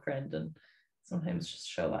 80-something-year-old friend and sometimes just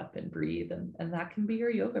show up and breathe, and that can be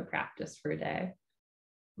your yoga practice for a day.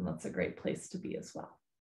 And that's a great place to be as well.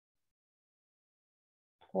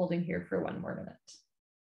 Holding here for 1 more minute.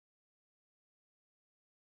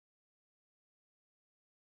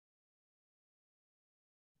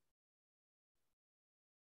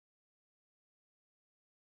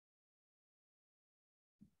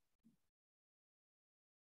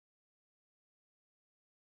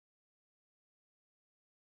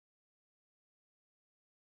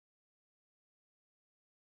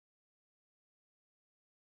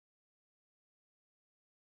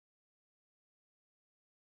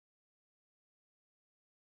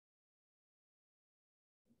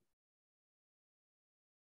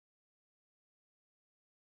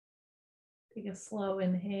 Take a slow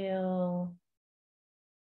inhale.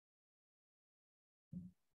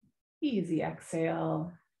 Easy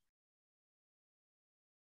exhale.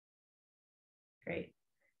 Great.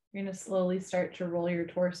 You're going to slowly start to roll your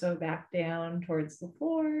torso back down towards the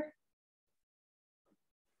floor.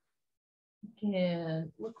 You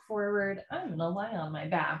can look forward. I'm going to lie on my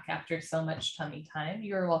back after so much tummy time.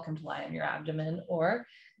 You're welcome to lie on your abdomen, or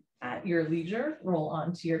at your leisure, roll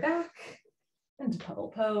onto your back into puddle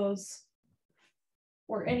pose,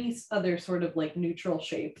 or any other sort of like neutral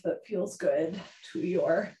shape that feels good to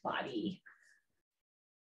your body.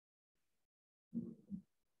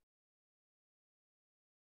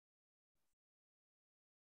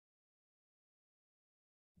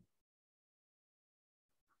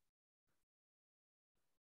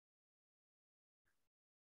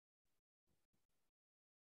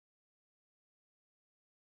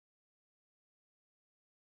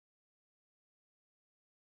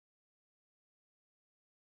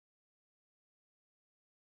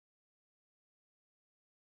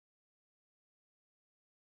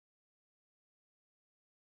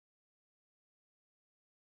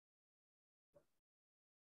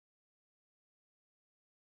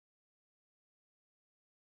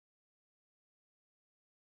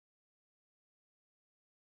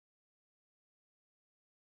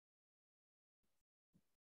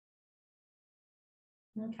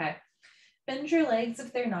 Okay. Bend your legs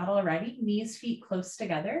if they're not already, knees, feet close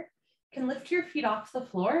together. You can lift your feet off the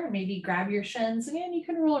floor, maybe grab your shins. Again, you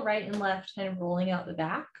can roll right and left, kind of rolling out the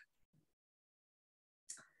back.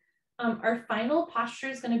 Our final posture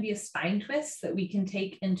is going to be a spine twist that we can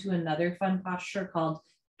take into another fun posture called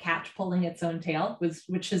cat pulling its own tail,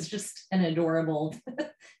 which is just an adorable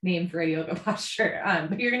name for a yoga posture.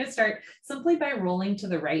 But you're going to start simply by rolling to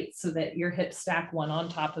the right so that your hips stack one on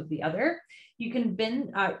top of the other. You can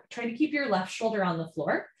bend, try to keep your left shoulder on the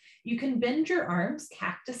floor. You can bend your arms,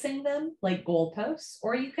 cactusing them like goalposts,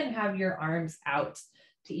 or you can have your arms out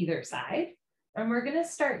to either side. And we're going to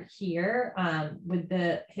start here with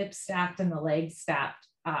the hips stacked and the legs stacked,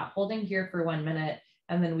 holding here for 1 minute,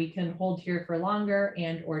 and then we can hold here for longer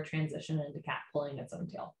and or transition into cat pulling its own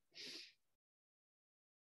tail.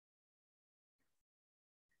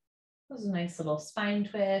 This is a nice little spine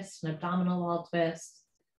twist, an abdominal wall twist,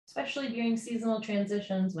 especially during seasonal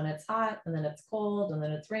transitions when it's hot and then it's cold and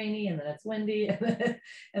then it's rainy and then it's windy and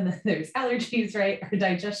then there's allergies, right? Our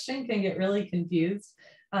digestion can get really confused.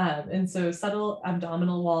 And so subtle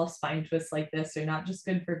abdominal wall spine twists like this are not just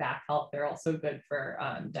good for back health, they're also good for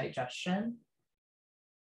digestion.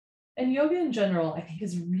 And yoga in general, I think,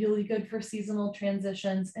 is really good for seasonal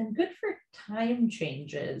transitions and good for time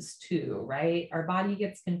changes too, right? Our body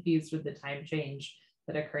gets confused with the time change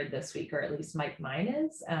that occurred this week, or at least mine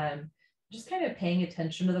is. Just kind of paying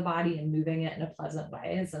attention to the body and moving it in a pleasant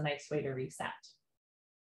way is a nice way to reset.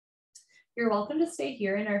 You're welcome to stay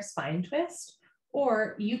here in our spine twist,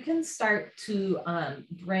 or you can start to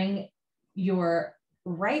bring your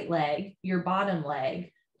right leg, your bottom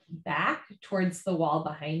leg, back towards the wall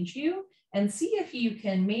behind you and see if you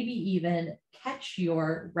can maybe even catch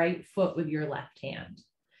your right foot with your left hand.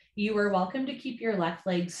 You are welcome to keep your left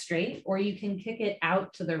leg straight, or you can kick it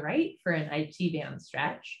out to the right for an IT band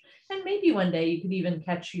stretch. And maybe one day you could even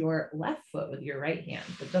catch your left foot with your right hand.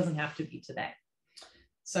 It doesn't have to be today.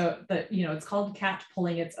 So it's called cat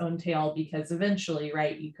pulling its own tail because eventually,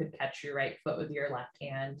 right, you could catch your right foot with your left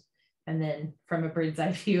hand. And then from a bird's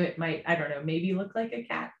eye view, it might, I don't know, maybe look like a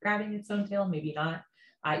cat grabbing its own tail, maybe not.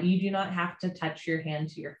 You do not have to touch your hand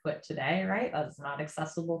to your foot today, right? That's not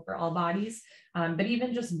accessible for all bodies. But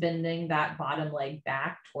even just bending that bottom leg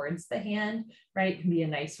back towards the hand, right, can be a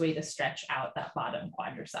nice way to stretch out that bottom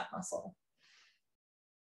quadricep muscle.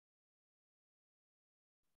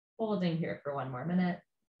 Holding here for 1 more minute.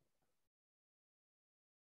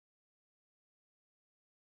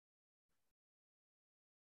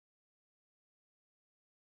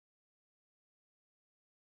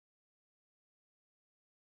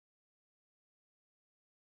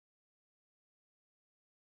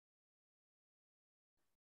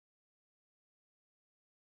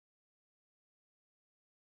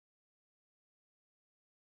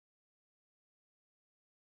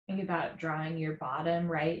 Think about drawing your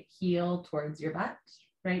bottom right heel towards your butt,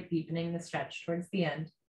 right? Deepening the stretch towards the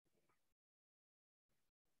end.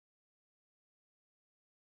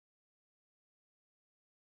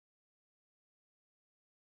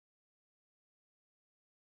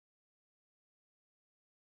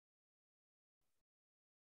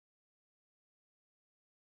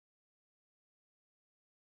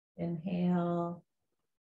 Inhale.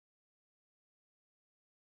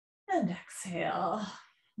 And exhale,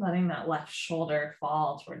 letting that left shoulder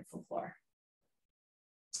fall towards the floor.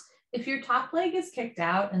 If your top leg is kicked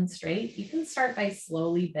out and straight, you can start by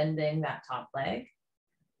slowly bending that top leg.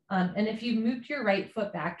 And if you moved your right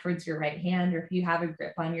foot back towards your right hand, or if you have a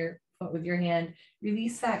grip on your foot with your hand,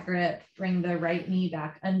 release that grip, bring the right knee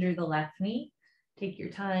back under the left knee. Take your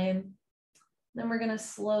time. Then we're going to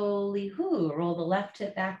slowly roll the left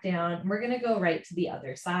hip back down. We're going to go right to the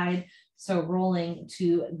other side. So rolling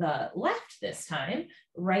to the left this time,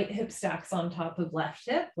 right hip stacks on top of left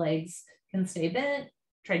hip, legs can stay bent.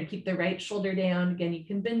 Try to keep the right shoulder down. Again, you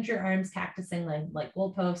can bend your arms, cactusing like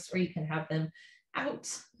goalposts, or you can have them out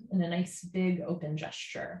in a nice big open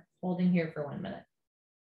gesture. Holding here for 1 minute.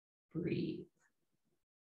 Breathe.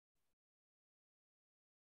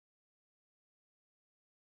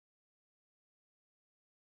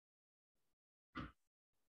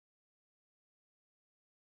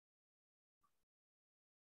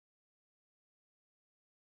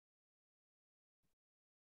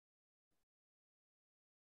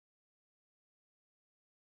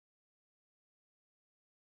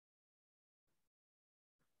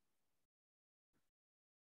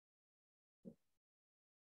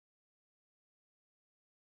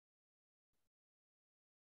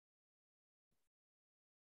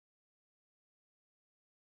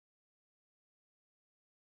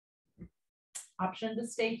 Option to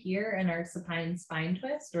stay here in our supine spine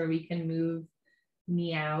twist, or we can move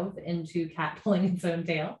meow into cat pulling its own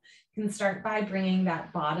tail. You can start by bringing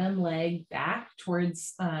that bottom leg back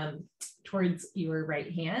towards your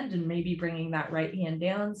right hand, and maybe bringing that right hand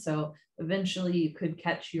down. So eventually you could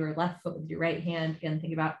catch your left foot with your right hand. Again,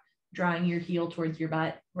 think about drawing your heel towards your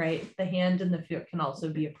butt, right? The hand and the foot can also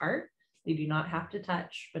be apart. They do not have to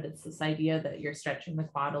touch, but it's this idea that you're stretching the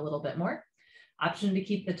quad a little bit more. Option to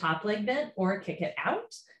keep the top leg bent or kick it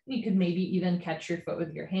out. You could maybe even catch your foot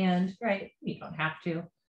with your hand, right? You don't have to,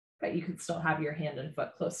 but you could still have your hand and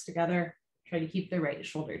foot close together. Try to keep the right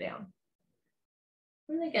shoulder down.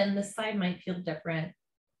 And again, this side might feel different.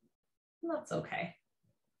 And that's okay.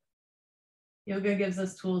 Yoga gives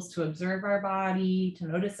us tools to observe our body, to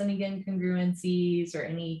notice any incongruencies or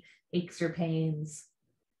any aches or pains.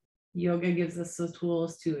 Yoga gives us the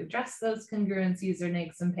tools to address those congruencies or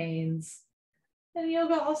aches and pains. And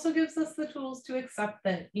yoga also gives us the tools to accept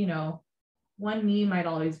that, you know, one knee might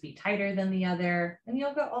always be tighter than the other. And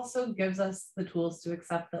yoga also gives us the tools to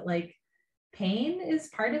accept that, like, pain is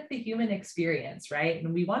part of the human experience, right?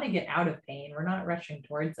 And we want to get out of pain. We're not rushing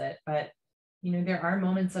towards it, but you know, there are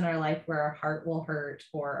moments in our life where our heart will hurt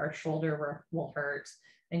or our shoulder will hurt.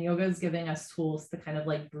 And yoga is giving us tools to kind of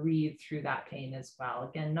like breathe through that pain as well.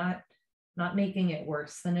 Again, not making it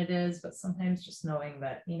worse than it is, but sometimes just knowing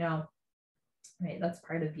that, you know, right, that's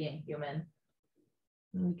part of being human.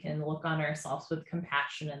 We can look on ourselves with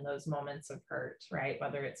compassion in those moments of hurt, right?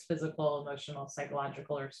 Whether it's physical, emotional,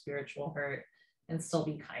 psychological, or spiritual hurt, and still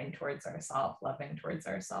be kind towards ourselves, loving towards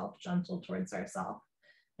ourselves, gentle towards ourselves.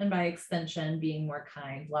 And by extension, being more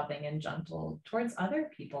kind, loving, and gentle towards other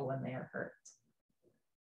people when they are hurt.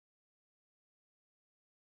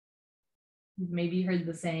 You've maybe heard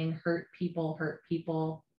the saying, hurt people,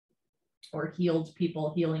 or healed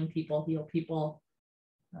people, healing people, heal people.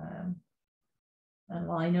 And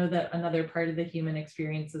while I know that another part of the human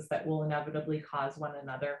experience is that we'll inevitably cause one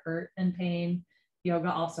another hurt and pain,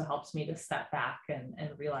 yoga also helps me to step back and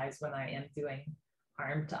realize when I am doing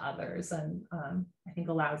harm to others. And I think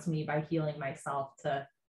allows me, by healing myself, to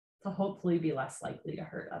hopefully be less likely to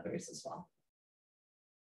hurt others as well.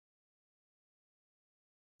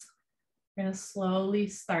 We're going to slowly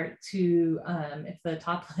start to, if the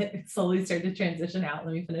top leg slowly start to transition out,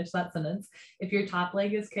 let me finish that sentence. If your top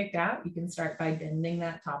leg is kicked out, you can start by bending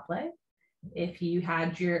that top leg. If you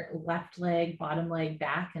had your left leg, bottom leg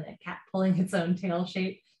back, and a cat pulling its own tail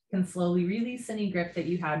shape, you can slowly release any grip that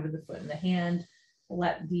you had with the foot and the hand.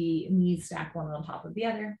 Let the knees stack one on top of the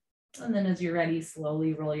other. And then as you're ready,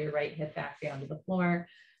 slowly roll your right hip back down to the floor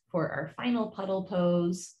for our final puddle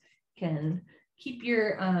pose. You can keep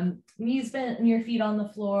your knees bent and your feet on the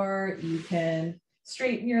floor. You can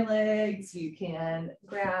straighten your legs. You can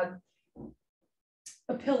grab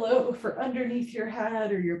a pillow for underneath your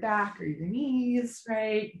head or your back or your knees,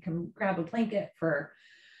 right? You can grab a blanket for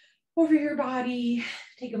over your body.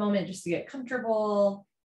 Take a moment just to get comfortable.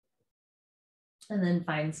 And then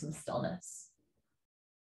find some stillness.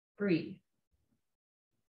 Breathe.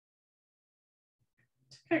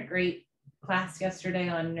 Took a great class yesterday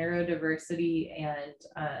on neurodiversity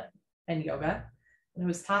and yoga. And it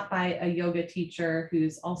was taught by a yoga teacher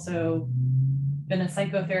who's also been a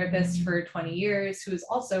psychotherapist for 20 years, who is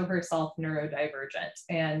also herself neurodivergent,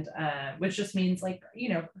 and which just means, like, you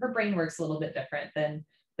know, her brain works a little bit different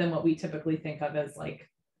than what we typically think of as, like,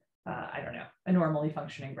 I don't know, a normally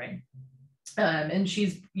functioning brain. And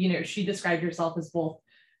she's, you know, she described herself as both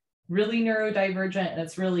really neurodivergent and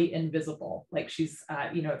it's really invisible. Like, she's,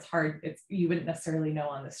 you know, it's hard, you wouldn't necessarily know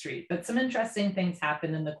on the street, but some interesting things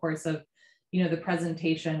happened in the course of, you know, the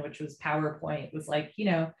presentation, which was PowerPoint, was like, you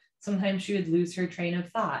know, sometimes she would lose her train of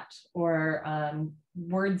thought, or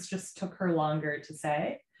words just took her longer to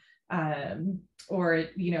say. Or,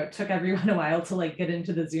 you know, it took everyone a while to like get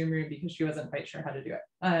into the Zoom room because she wasn't quite sure how to do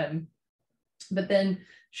it. But then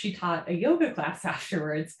she taught a yoga class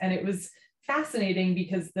afterwards, and it was fascinating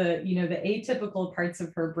because the, you know, the atypical parts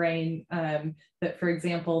of her brain that, for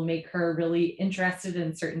example, make her really interested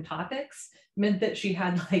in certain topics meant that she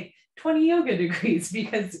had like 20 yoga degrees,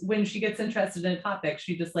 because when she gets interested in a topic,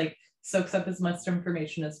 she just like soaks up as much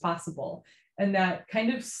information as possible. And that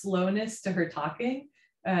kind of slowness to her talking,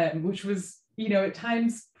 which was, you know, at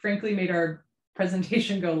times, frankly, made our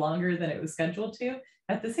presentation go longer than it was scheduled to,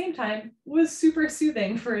 at the same time was super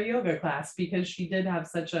soothing for a yoga class, because she did have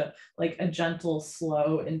such a, like, a gentle,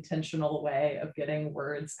 slow, intentional way of getting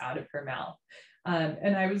words out of her mouth.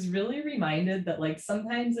 And I was really reminded that, like,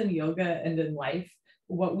 sometimes in yoga and in life,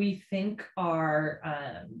 what we think are,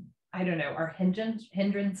 I don't know, our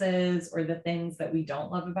hindrances or the things that we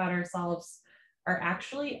don't love about ourselves are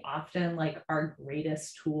actually often like our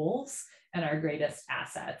greatest tools and our greatest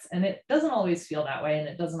assets. And it doesn't always feel that way, and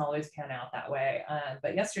it doesn't always pan out that way.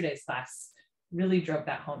 But yesterday's class really drove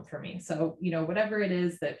that home for me. So, you know, whatever it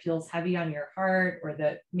is that feels heavy on your heart, or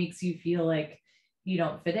that makes you feel like you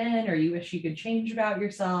don't fit in, or you wish you could change about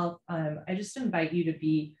yourself, I just invite you to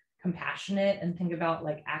be compassionate and think about,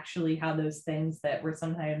 like, actually how those things that we're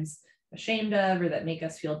sometimes ashamed of or that make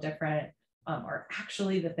us feel different are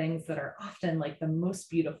actually the things that are often like the most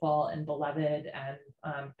beautiful and beloved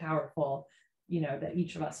and powerful, you know, that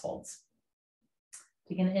each of us holds.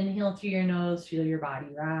 Take an inhale through your nose, feel your body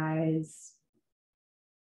rise.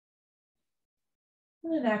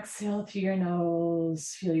 And then exhale through your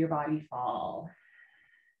nose, feel your body fall.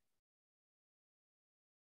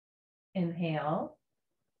 Inhale.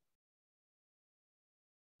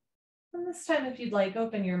 And this time, if you'd like,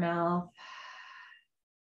 open your mouth.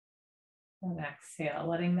 And exhale,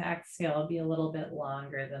 letting the exhale be a little bit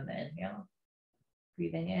longer than the inhale.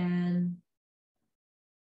 Breathing in.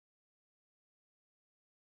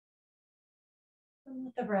 And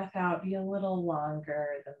let the breath out be a little longer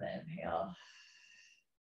than the inhale.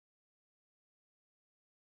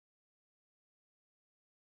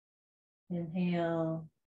 Inhale.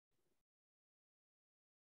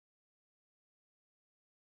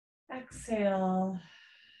 Exhale.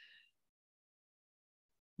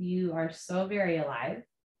 You are so very alive.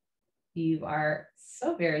 You are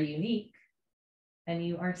so very unique. And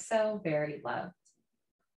you are so very loved.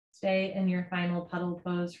 Stay in your final puddle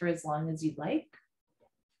pose for as long as you'd like.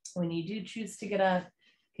 When you do choose to get up,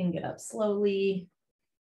 you can get up slowly,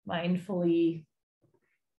 mindfully.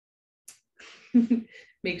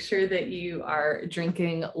 Make sure that you are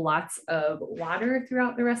drinking lots of water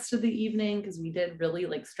throughout the rest of the evening because we did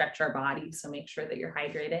really stretch our body. So make sure that you're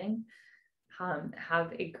hydrating.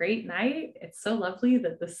 Have a great night. It's so lovely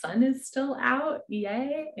that the sun is still out.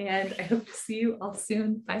 Yay. And I hope to see you all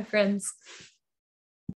soon. Bye, friends.